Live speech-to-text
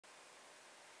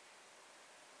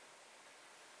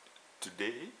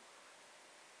Today,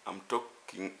 I'm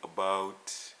talking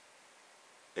about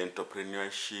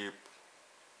entrepreneurship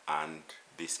and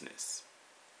business.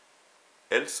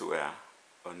 Elsewhere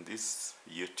on this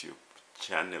YouTube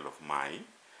channel of mine,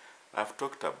 I've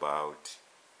talked about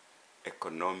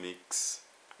economics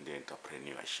and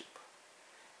entrepreneurship.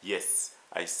 Yes,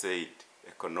 I said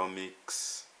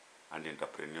economics and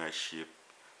entrepreneurship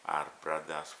are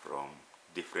brothers from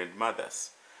different mothers.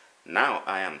 Now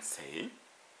I am saying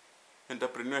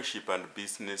entrepreneurship and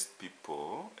business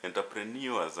people,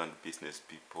 entrepreneurs and business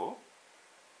people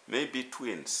may be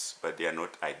twins, but they are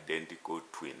not identical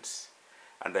twins.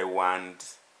 And I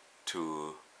want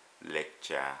to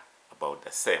lecture about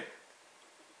the same.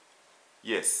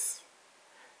 Yes,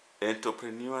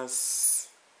 entrepreneurs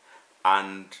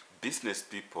and business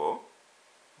people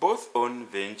both own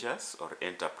ventures or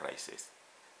enterprises,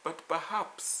 but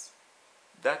perhaps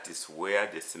that is where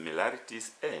the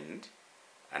similarities end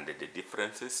and the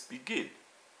differences begin.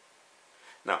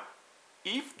 Now,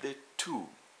 if the two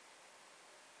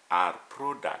are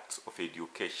products of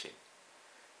education,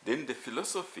 then the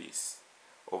philosophies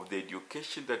of the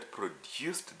education that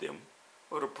produced them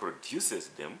or produces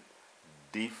them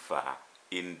differ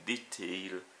in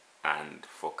detail and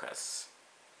focus.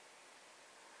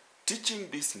 Teaching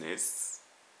business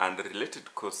and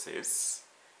related courses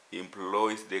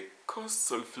employs the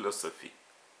causal philosophy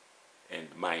and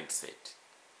mindset,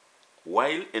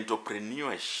 while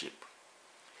entrepreneurship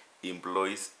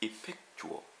employs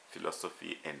effectual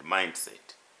philosophy and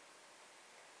mindset.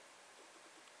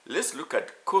 Let's look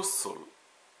at causal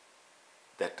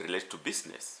that relates to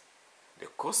business. The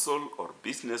causal or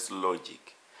business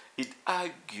logic, it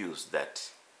argues that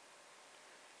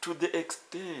to the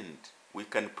extent we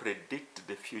can predict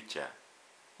the future,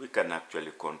 we can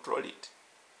actually control it.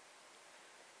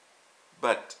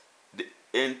 But the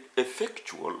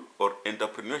effectual or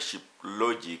entrepreneurship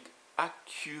logic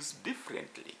argues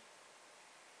differently,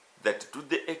 that to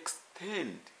the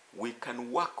extent we can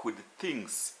work with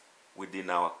things within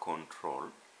our control,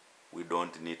 we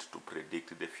don't need to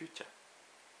predict the future.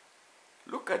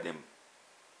 Look at them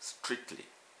strictly.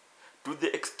 To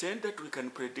the extent that we can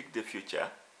predict the future,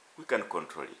 we can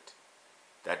control it.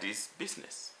 That is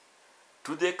business.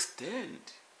 To the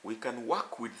extent we can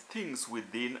work with things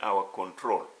within our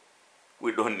control,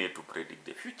 we don't need to predict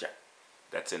the future.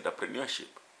 That's entrepreneurship.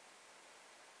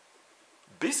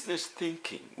 Business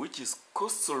thinking, which is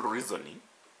causal reasoning,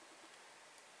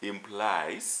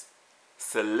 implies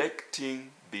selecting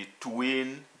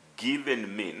between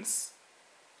given means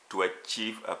to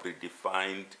achieve a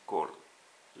predefined goal.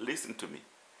 Listen to me.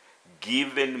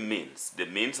 Given means, the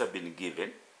means have been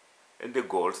given and the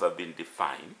goals have been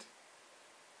defined.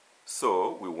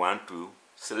 So we want to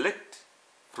select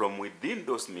from within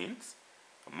those means,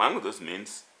 among those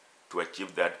means, to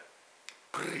achieve that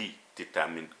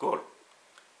predetermined goal.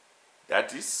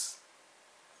 That is,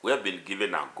 we have been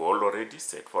given a goal already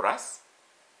set for us.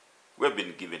 We have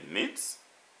been given means.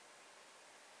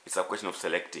 It's a question of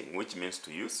selecting which means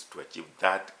to use to achieve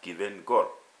that given goal.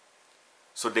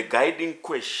 So the guiding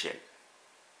question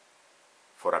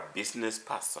for a business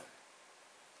person,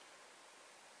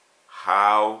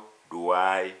 how do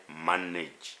I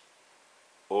manage,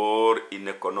 or in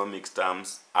economics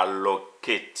terms,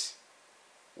 allocate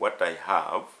what I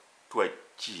have to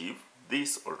achieve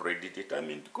this already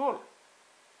determined goal?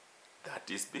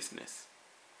 That is business.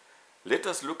 Let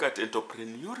us look at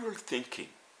entrepreneurial thinking,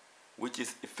 which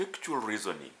is effectual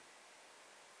reasoning.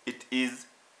 It is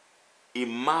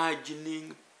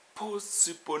imagining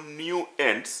possible new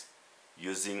ends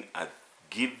using a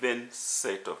given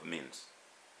set of means.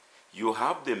 You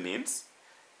have the means,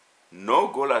 no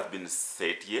goal has been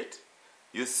set yet.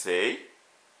 You say,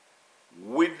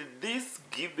 with this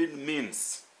given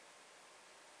means,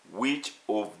 which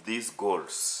of these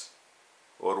goals,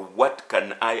 or what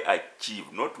can I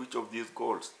achieve? Not which of these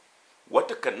goals.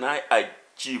 What can I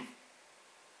achieve?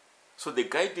 So the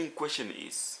guiding question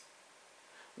is,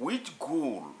 which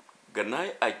goal can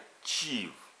I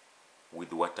achieve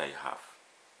with what I have?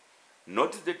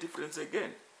 Notice the difference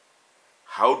again.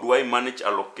 How do I manage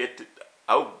or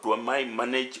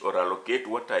allocate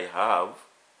what I have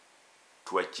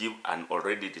to achieve an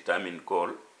already determined goal,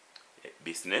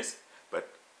 business, but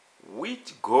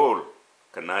which goal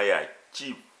can I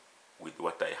achieve with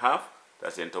what I have?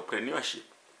 That's entrepreneurship.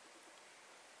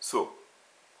 So,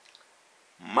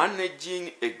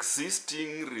 managing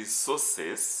existing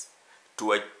resources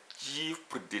to achieve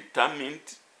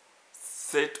predetermined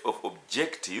set of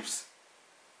objectives,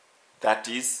 that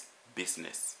is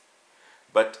business.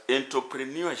 But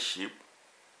entrepreneurship,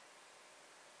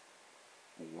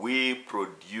 we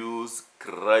produce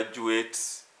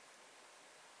graduates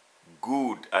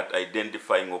good at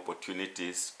identifying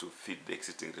opportunities to feed the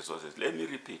existing resources. Let me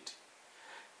repeat.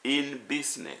 In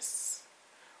business,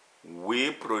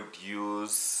 we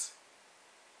produce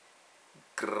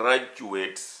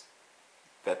graduates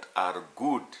that are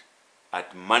good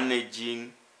at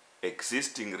managing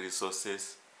existing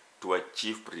resources to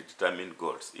achieve predetermined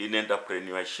goals. In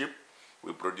entrepreneurship,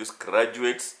 we produce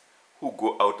graduates who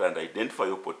go out and identify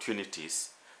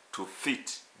opportunities to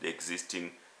fit the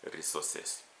existing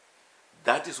resources.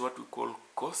 That is what we call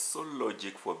causal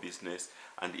logic for business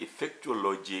and effectual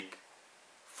logic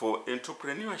for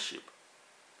entrepreneurship.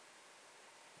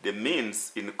 The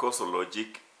means in causal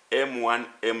logic, M1,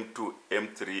 M2,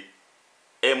 M3,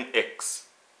 Mx,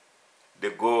 the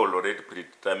goal already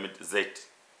predetermined Z.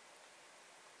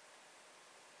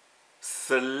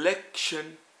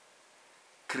 Selection,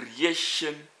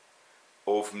 creation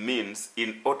of means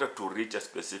in order to reach a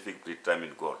specific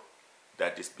predetermined goal.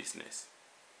 That is business.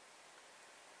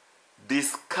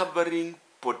 Discovering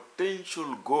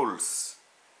potential goals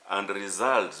and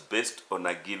results based on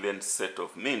a given set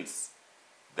of means.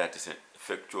 That is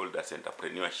effectual, that's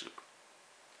entrepreneurship.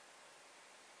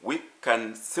 We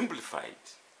can simplify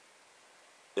it.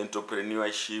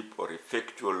 Entrepreneurship or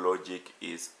effectual logic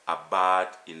is a bird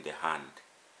in the hand.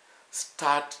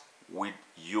 Start with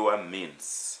your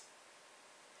means.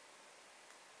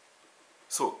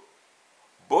 So,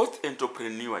 both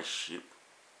entrepreneurship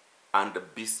and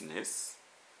business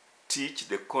teach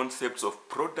the concepts of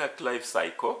product life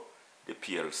cycle, the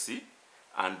PLC,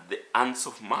 and the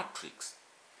Ansoff matrix.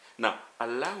 Now,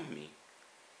 allow me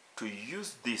to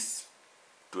use this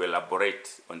to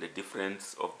elaborate on the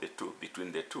difference of the two,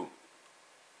 between the two.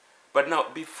 But now,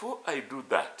 before I do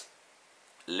that,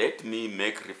 let me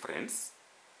make reference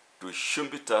to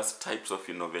Schumpeter's types of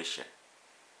innovation.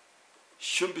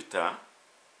 Schumpeter,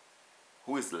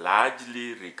 who is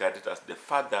largely regarded as the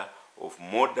father of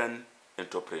modern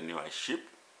entrepreneurship,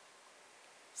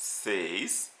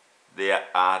 says there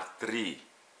are three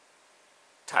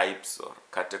types or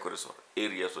categories or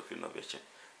areas of innovation.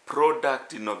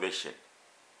 Product innovation,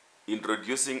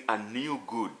 introducing a new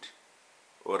good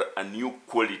or a new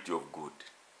quality of good.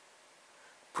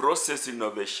 Process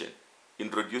innovation,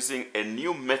 introducing a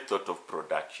new method of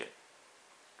production.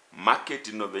 Market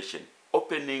innovation,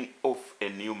 opening of a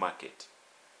new market.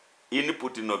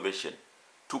 Input innovation,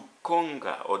 to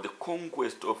conquer or the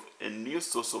conquest of a new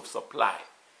source of supply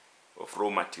of raw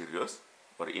materials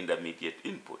or intermediate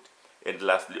input. And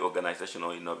lastly,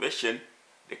 organizational innovation,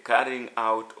 the carrying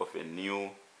out of a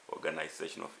new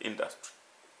organization of industry.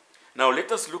 Now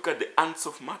let us look at the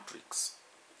Ansoff matrix.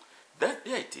 There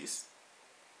it is,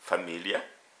 familiar,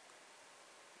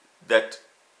 that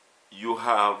you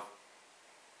have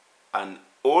an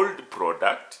old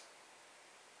product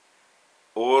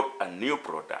or a new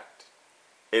product,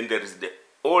 and there is the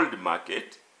old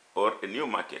market or a new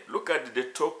market. Look at the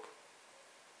top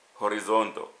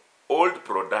horizontal, old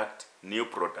product, new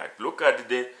product. Look at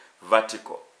the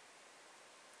vertical,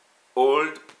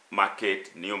 old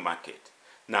market, new market.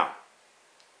 Now,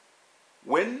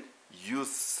 when you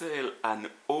sell an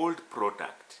old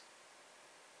product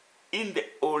in the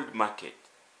old market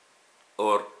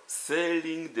or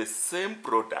selling the same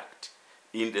product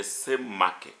in the same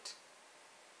market,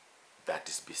 that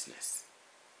is business.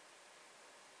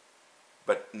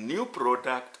 But new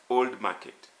product, old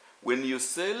market. When you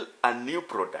sell a new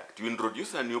product, you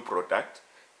introduce a new product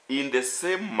in the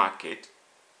same market,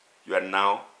 you are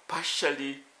now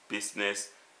partially business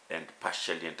and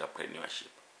partially entrepreneurship.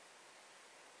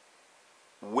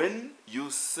 When you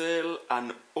sell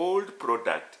an old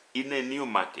product in a new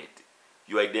market,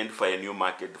 you identify a new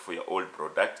market for your old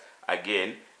product.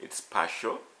 Again, it's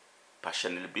partially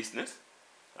business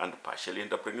and partially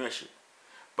entrepreneurship.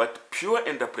 But pure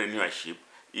entrepreneurship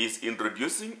is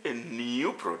introducing a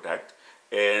new product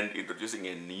and introducing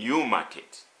a new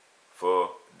market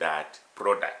for that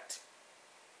product.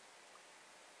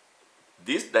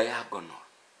 This diagonal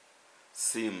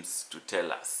seems to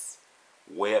tell us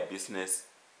where business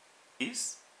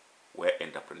is, where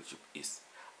entrepreneurship is.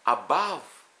 Above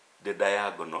the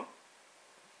diagonal,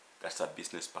 that's a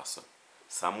business person.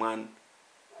 Someone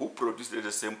who produces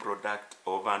the same product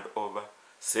over and over,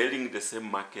 selling the same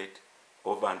market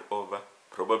over and over,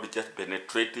 probably just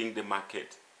penetrating the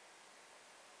market.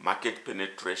 Market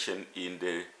penetration in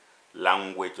the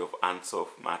language of Ansoff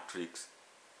matrix.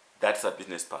 That's a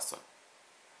business person.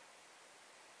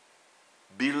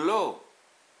 Below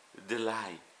the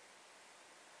line,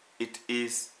 it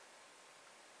is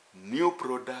new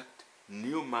product,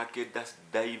 new market, that's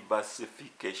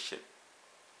diversification.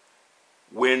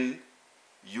 When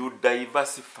you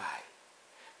diversify,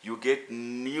 you get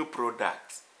new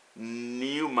products,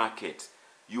 new markets.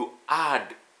 You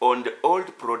add on the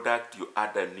old product, you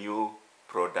add a new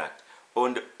product.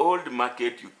 On the old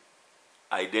market, you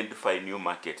identify new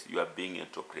markets. You are being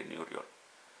entrepreneurial.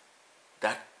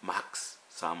 That marks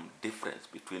some difference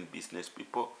between business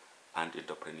people and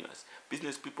entrepreneurs.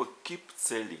 Business people keep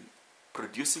selling,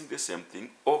 producing the same thing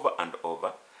over and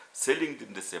over, selling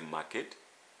in the same market.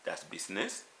 That's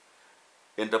business.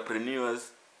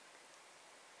 Entrepreneurs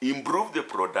improve the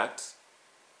products,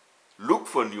 look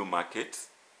for new markets,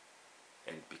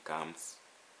 and becomes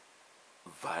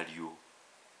value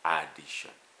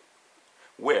addition.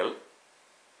 Well,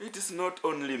 it is not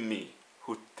only me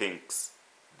who thinks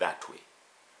that way.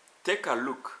 Take a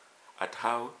look at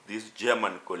how this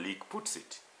German colleague puts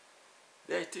it.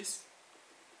 There it is.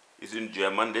 It's in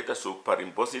German. Let us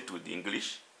superimpose it with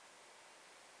English.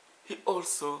 He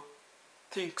also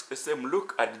thinks the same.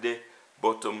 Look at the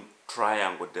bottom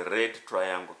triangle, the red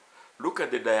triangle. Look at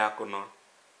the diagonal.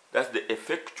 That's the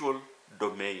effectual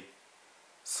domain.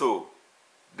 So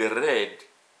the red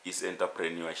is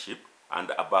entrepreneurship,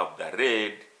 and above the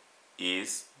red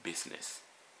is business.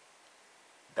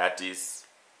 That is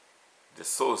the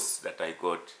source that I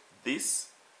got this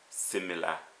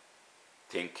similar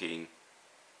thinking,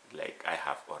 like I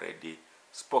have already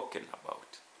spoken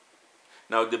about.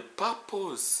 Now, the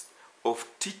purpose of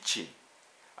teaching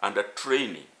and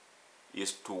training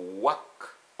is to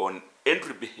work on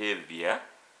entry behavior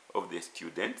of the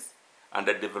students and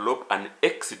develop an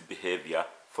exit behavior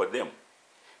for them.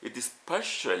 It is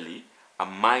partially a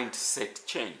mindset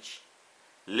change.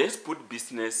 Let's put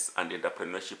business and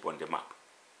entrepreneurship on the map.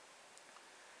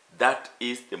 That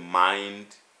is the mindset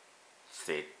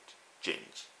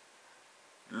change.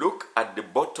 Look at the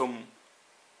bottom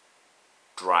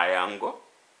triangle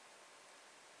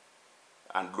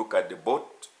and look at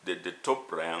the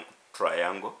top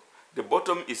triangle. The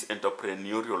bottom is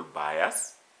entrepreneurial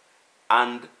bias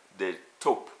and the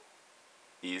top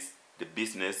is the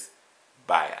business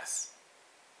bias.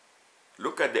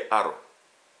 Look at the arrow.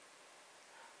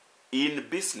 In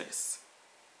business,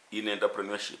 in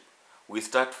entrepreneurship, we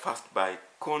start first by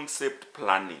concept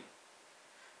planning.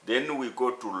 Then we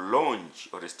go to launch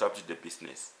or establish the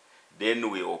business. Then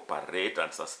we operate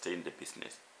and sustain the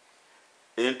business.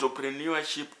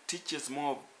 Entrepreneurship teaches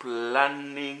more of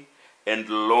planning and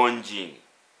launching,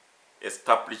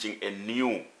 establishing a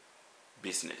new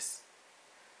business.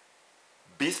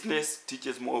 Business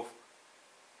teaches more of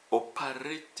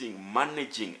operating,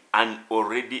 managing an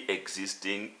already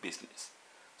existing business.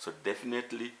 So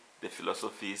definitely the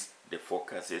philosophies, the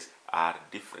focuses are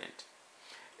different.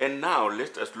 And now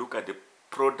let us look at the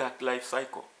product life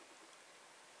cycle.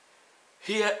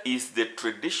 Here is the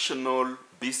traditional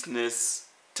business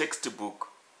textbook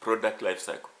product life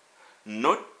cycle.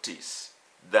 Notice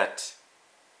that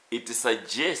it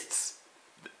suggests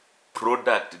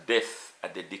product death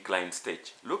at the decline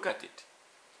stage. Look at it.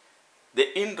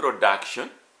 The introduction,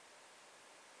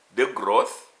 the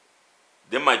growth,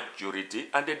 the maturity,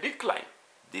 and the decline.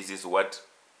 This is what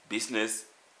business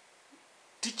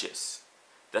teaches.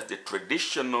 That's the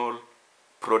traditional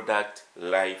product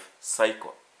life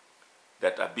cycle.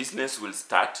 That a business will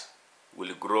start,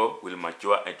 will grow, will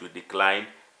mature, and will decline,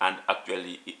 and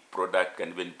actually product can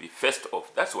even be first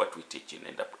off. That's what we teach in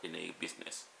a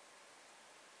business.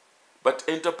 But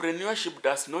entrepreneurship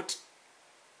does not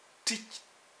teach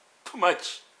too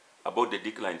much about the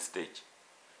decline stage.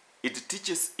 It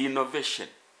teaches innovation.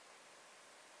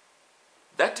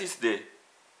 That is the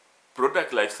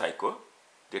product life cycle,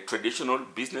 the traditional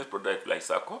business product life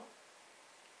cycle.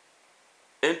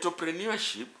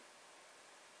 Entrepreneurship,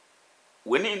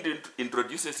 when it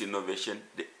introduces innovation,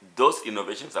 those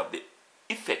innovations have the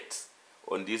effects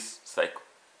on this cycle.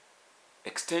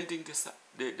 Extending the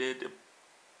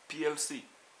PLC,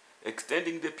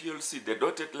 the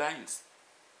dotted lines.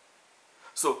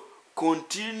 So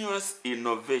continuous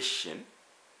innovation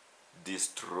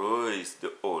destroys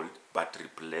the old but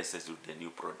replaces with the new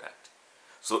product.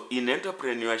 So in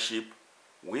entrepreneurship,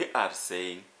 we are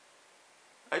saying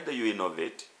either you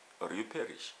innovate or you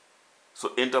perish. So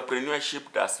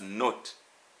entrepreneurship does not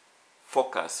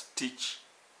teach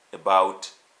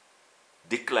about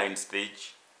decline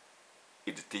stage.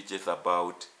 It teaches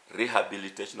about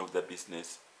rehabilitation of the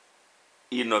business,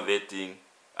 innovating,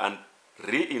 and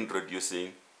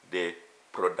reintroducing the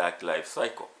product life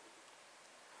cycle.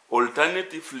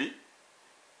 Alternatively,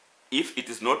 if it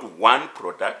is not one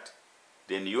product,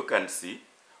 then you can see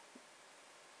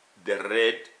the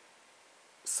red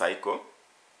cycle,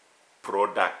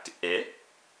 product A.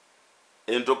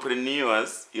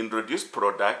 Entrepreneurs introduce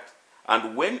product,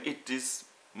 and when it is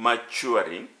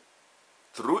maturing,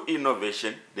 Through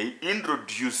innovation, they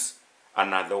introduce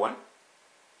another one.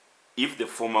 If the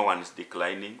former one is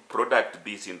declining, product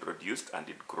B is introduced and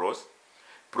it grows.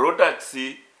 Product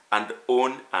C, and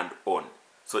on and on.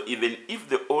 So even if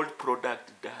the old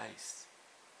product dies,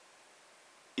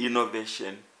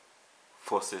 innovation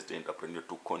forces the entrepreneur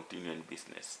to continue in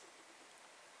business.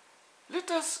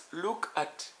 Let us look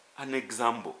at an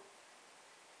example.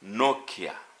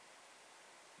 Nokia.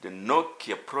 The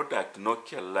Nokia product,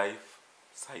 Nokia life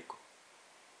cycle.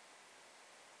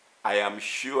 I am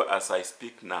sure as I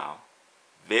speak now,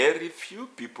 very few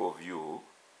people of you,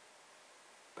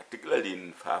 particularly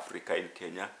in Africa, in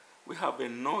Kenya, we have a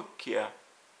Nokia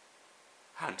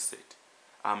handset.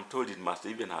 I'm told it must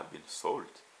even have been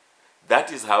sold.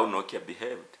 That is how Nokia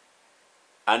behaved.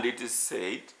 And it is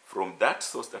said from that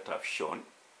source that I've shown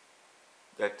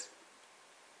that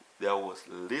there was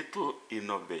little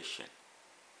innovation.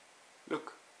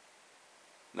 Look,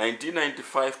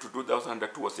 1995 to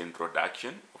 2002 was the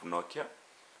introduction of Nokia.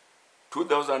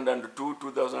 2002,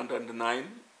 2009,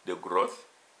 the growth.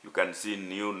 You can see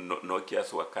new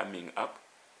Nokias were coming up.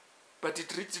 But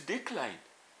it reached decline.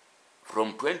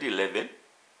 From 2011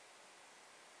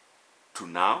 to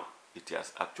now, it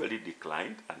has actually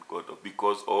declined and got up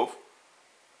because of,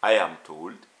 I am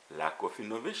told, lack of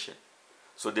innovation.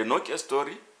 So the Nokia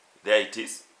story, there it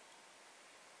is.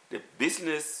 The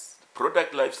business,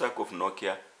 product life cycle of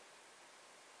Nokia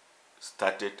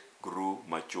started, grew,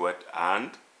 matured,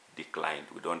 and declined.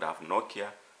 We don't have Nokia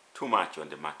too much on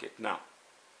the market now.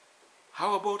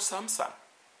 How about Samsung?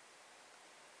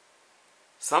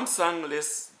 Samsung,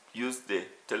 let's use the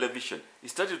television. It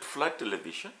started flat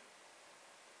television.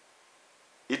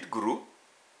 It grew,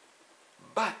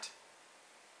 but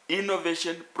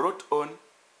innovation brought on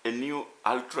a new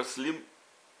ultra slim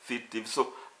fit TV.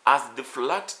 So as the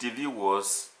flat TV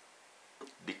was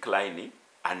declining,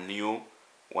 a new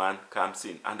one comes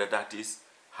in, and that is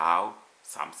how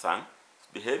Samsung is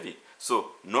behaving.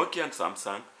 So Nokia and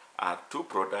Samsung are two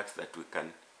products that we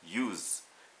can use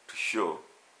to show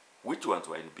which ones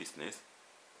were in business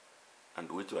and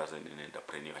which was in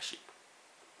entrepreneurship.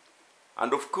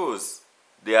 And of course,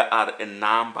 there are a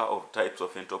number of types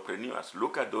of entrepreneurs.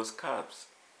 Look at those curves.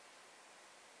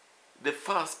 The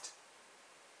first,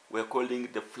 we're calling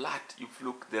the flat. If you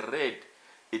look, the red,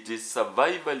 it is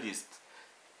survivalist.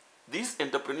 These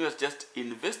entrepreneurs just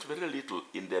invest very little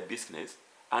in their business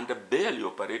and barely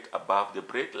operate above the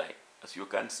breadline, as you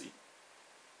can see.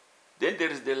 Then there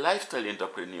is the lifestyle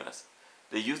entrepreneurs.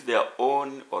 They use their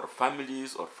own or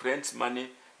families or friends'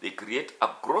 money. They create a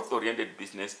growth-oriented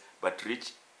business but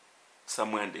reach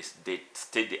somewhere and they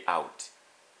steady out.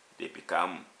 They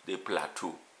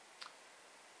plateau.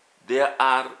 There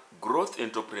are growth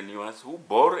entrepreneurs who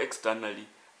borrow externally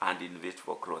and invest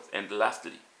for growth. And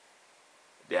lastly,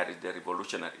 there is the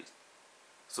revolutionaries.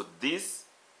 So these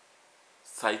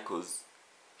cycles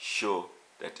show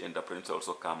that entrepreneurs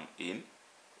also come in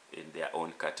their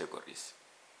own categories.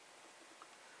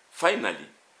 Finally,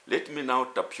 let me now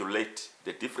tabulate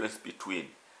the difference between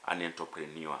an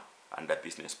entrepreneur and a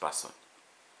business person.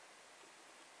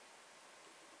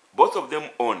 Both of them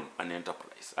own an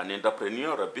enterprise. An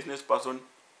entrepreneur or a business person,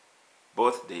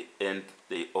 both they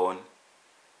own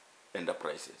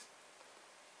enterprises.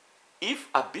 If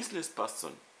a business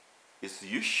person is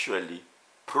usually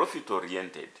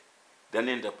profit-oriented, then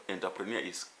an entrepreneur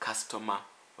is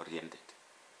customer-oriented.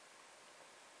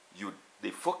 They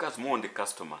focus more on the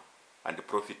customer and the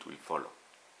profit will follow.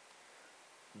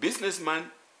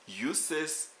 Businessman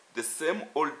uses the same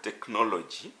old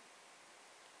technology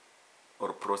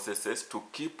or processes to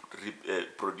keep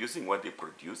producing what they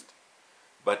produced,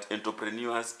 but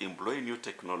entrepreneurs employ new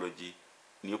technology,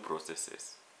 new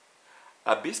processes.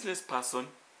 A business person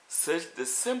sells the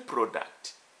same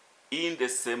product in the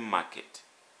same market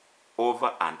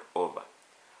over and over.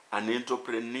 An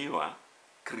entrepreneur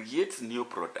creates new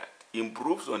product,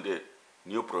 improves on the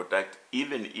new product,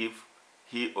 even if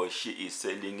he or she is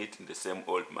selling it in the same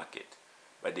old market.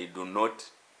 But they do not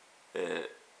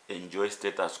enjoy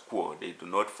status quo. They do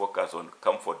not focus on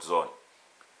comfort zone.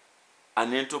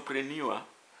 An entrepreneur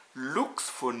looks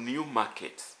for new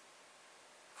markets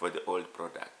for the old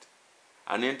product.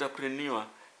 An entrepreneur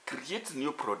creates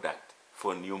new product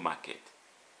for new market.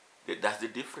 That's the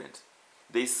difference.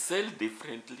 They sell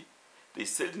differently. They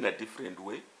sell in a different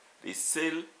way.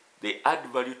 They add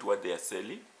value to what they are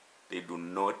selling. They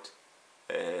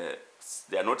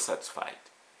are not satisfied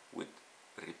with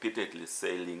repeatedly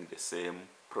selling the same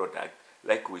product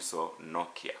like we saw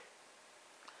Nokia.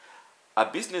 A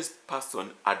business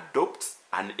person adopts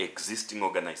an existing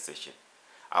organization.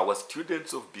 Our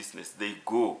students of business, they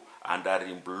go and are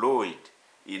employed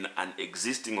in an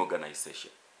existing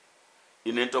organization.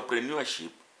 In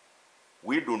entrepreneurship,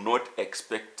 we do not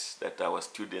expect that our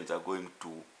students are going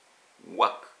to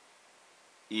work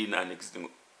in an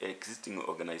existing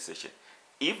organization.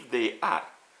 If they are,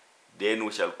 then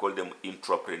we shall call them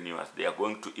entrepreneurs. They are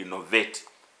going to innovate,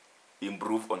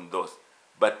 improve on those.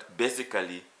 But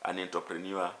basically, an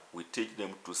entrepreneur, we teach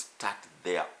them to start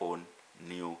their own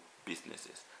new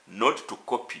businesses, not to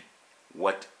copy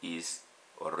what is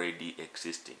already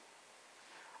existing.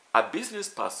 A business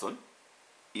person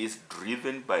is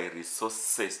driven by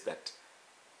resources that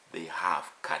they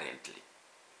have currently.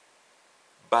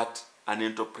 But an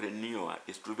entrepreneur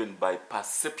is driven by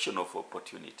perception of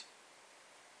opportunity,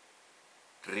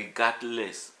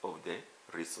 regardless of the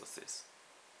resources.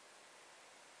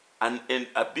 And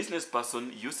a business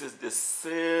person uses the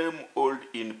same old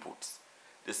inputs,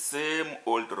 the same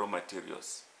old raw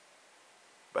materials.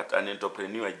 But an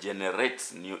entrepreneur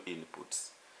generates new inputs,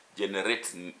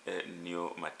 generates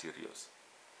new materials.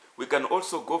 We can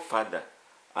also go further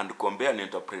and compare an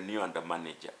entrepreneur and a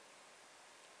manager.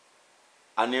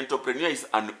 An entrepreneur is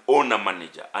an owner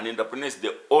manager. An entrepreneur is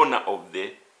the owner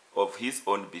of his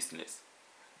own business.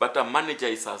 But a manager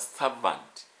is a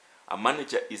servant. A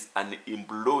manager is an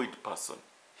employed person.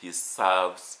 He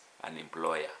serves an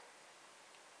employer.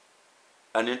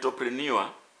 An entrepreneur,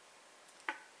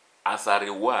 as a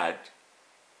reward,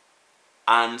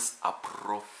 earns a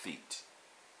profit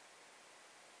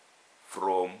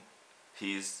from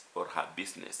his or her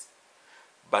business.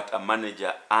 But a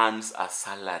manager earns a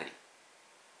salary.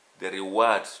 The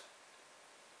reward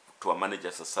to a manager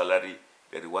is a salary,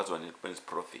 the reward to an entrepreneur is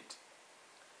profit.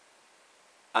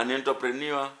 An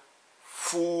entrepreneur,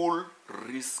 full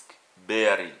risk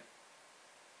bearing.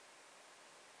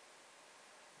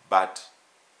 But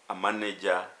a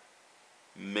manager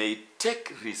may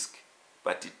take risk,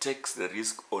 but he takes the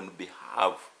risk on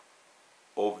behalf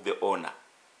of the owner.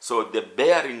 So the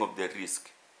bearing of the risk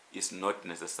is not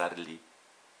necessarily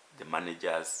the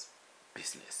manager's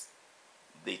business.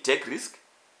 They take risk,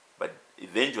 but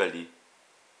eventually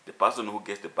the person who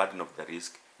gets the burden of the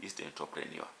risk is the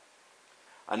entrepreneur.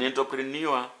 An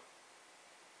entrepreneur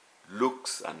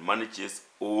looks and manages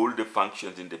all the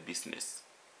functions in the business.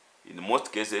 In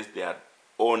most cases, they are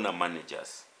owner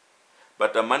managers.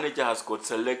 But a manager has got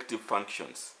selective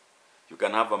functions. You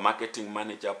can have a marketing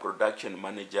manager, production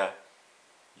manager,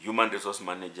 human resource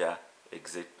manager,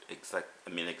 etc.,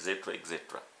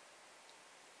 etc.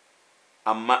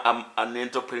 An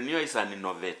entrepreneur is an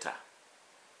innovator,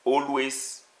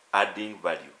 always adding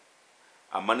value.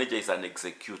 A manager is an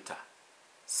executor,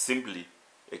 simply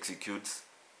executes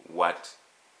what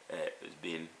is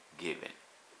being given.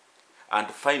 And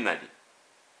finally,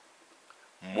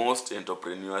 most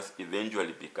entrepreneurs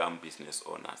eventually become business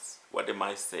owners. What am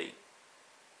I saying?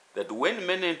 That when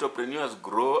many entrepreneurs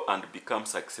grow and become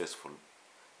successful,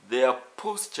 their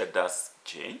posture does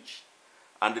change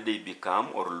and they become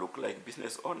or look like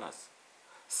business owners.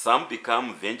 Some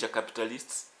become venture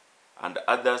capitalists and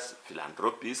others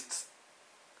philanthropists.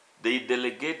 They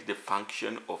delegate the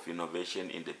function of innovation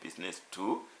in the business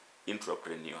to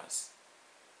entrepreneurs.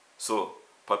 So,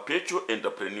 perpetual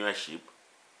entrepreneurship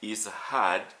is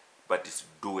hard, but it's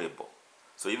doable.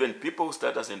 So even people who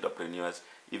start as entrepreneurs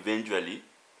eventually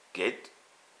get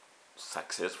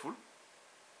successful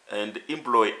and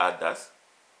employ others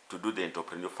to do the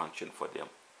entrepreneurial function for them.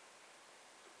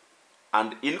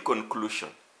 And in conclusion,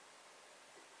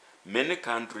 many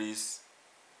countries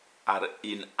are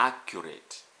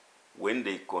inaccurate when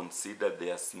they consider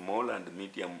their small and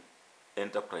medium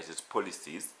enterprises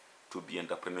policies to be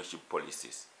entrepreneurship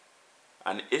policies.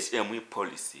 An SME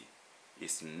policy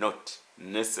is not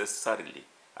necessarily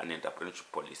an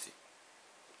entrepreneurship policy.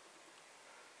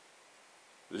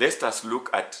 Let us look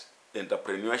at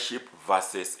entrepreneurship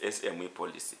versus SME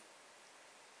policy.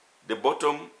 The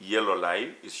bottom yellow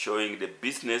line is showing the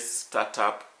business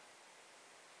startup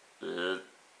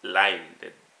line,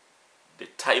 the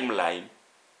timeline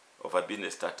of a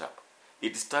business startup.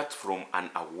 It starts from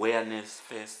an awareness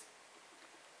phase,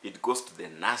 it goes to the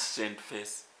nascent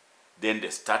phase, then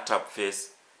the startup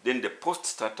phase, then the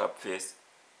post-startup phase,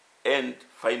 and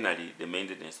finally the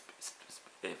maintenance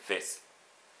phase.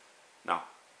 Now,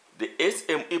 the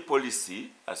SME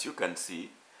policy, as you can see,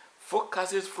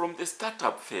 focuses from the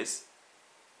startup phase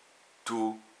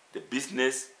to the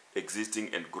business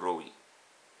existing and growing.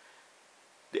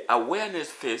 The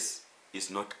awareness phase is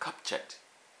not captured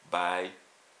by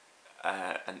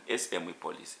an SME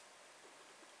policy.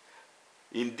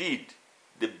 Indeed,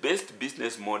 the best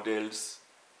business models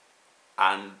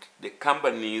and the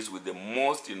companies with the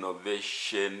most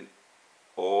innovation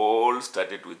all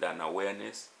started with an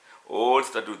awareness, all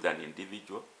started with an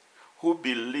individual who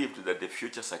believed that the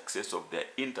future success of their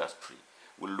industry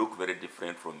will look very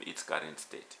different from its current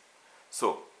state.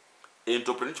 So,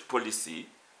 entrepreneurship policy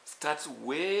starts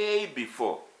way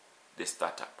before the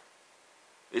startup.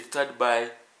 It starts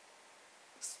by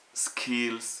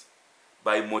skills,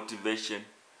 by motivation,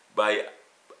 by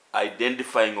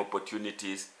identifying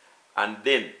opportunities, and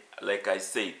then, like I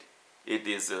said, it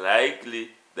is likely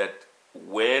that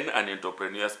when an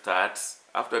entrepreneur starts,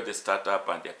 after the startup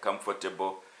and they're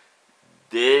comfortable,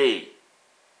 they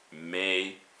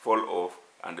may fall off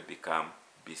and become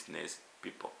business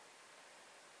people.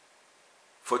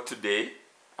 For today,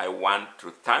 I want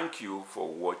to thank you for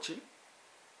watching.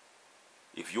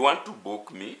 If you want to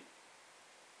book me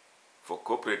for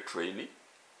corporate training,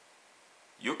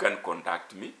 you can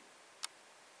contact me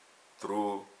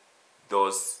through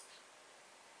those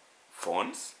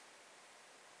phones.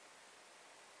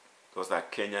 Those are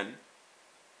Kenyan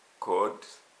code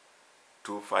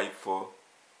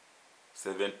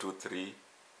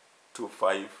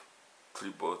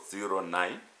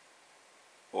 254-723-25009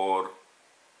 or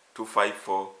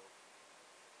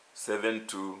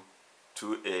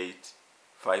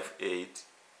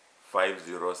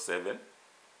 254-7228-58507.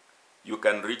 You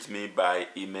can reach me by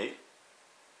email,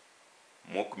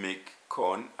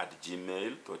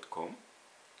 mokmikcon@gmail.com.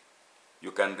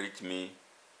 You can reach me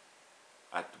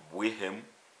at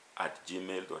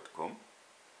wihem@gmail.com.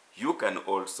 You can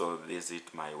also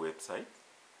visit my website,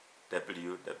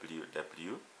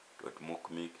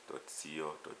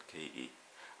 www.mokmik.co.ke.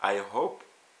 I hope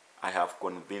I have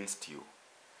convinced you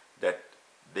that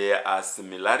there are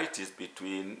similarities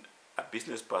between a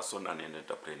business person and an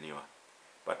entrepreneur.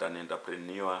 But an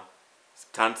entrepreneur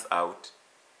stands out,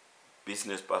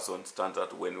 business person stands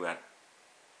out when we are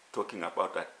talking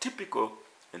about a typical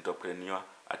entrepreneur,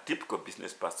 a typical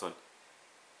business person.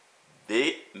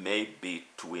 They may be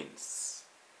twins,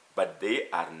 but they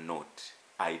are not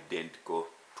identical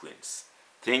twins.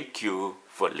 Thank you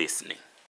for listening.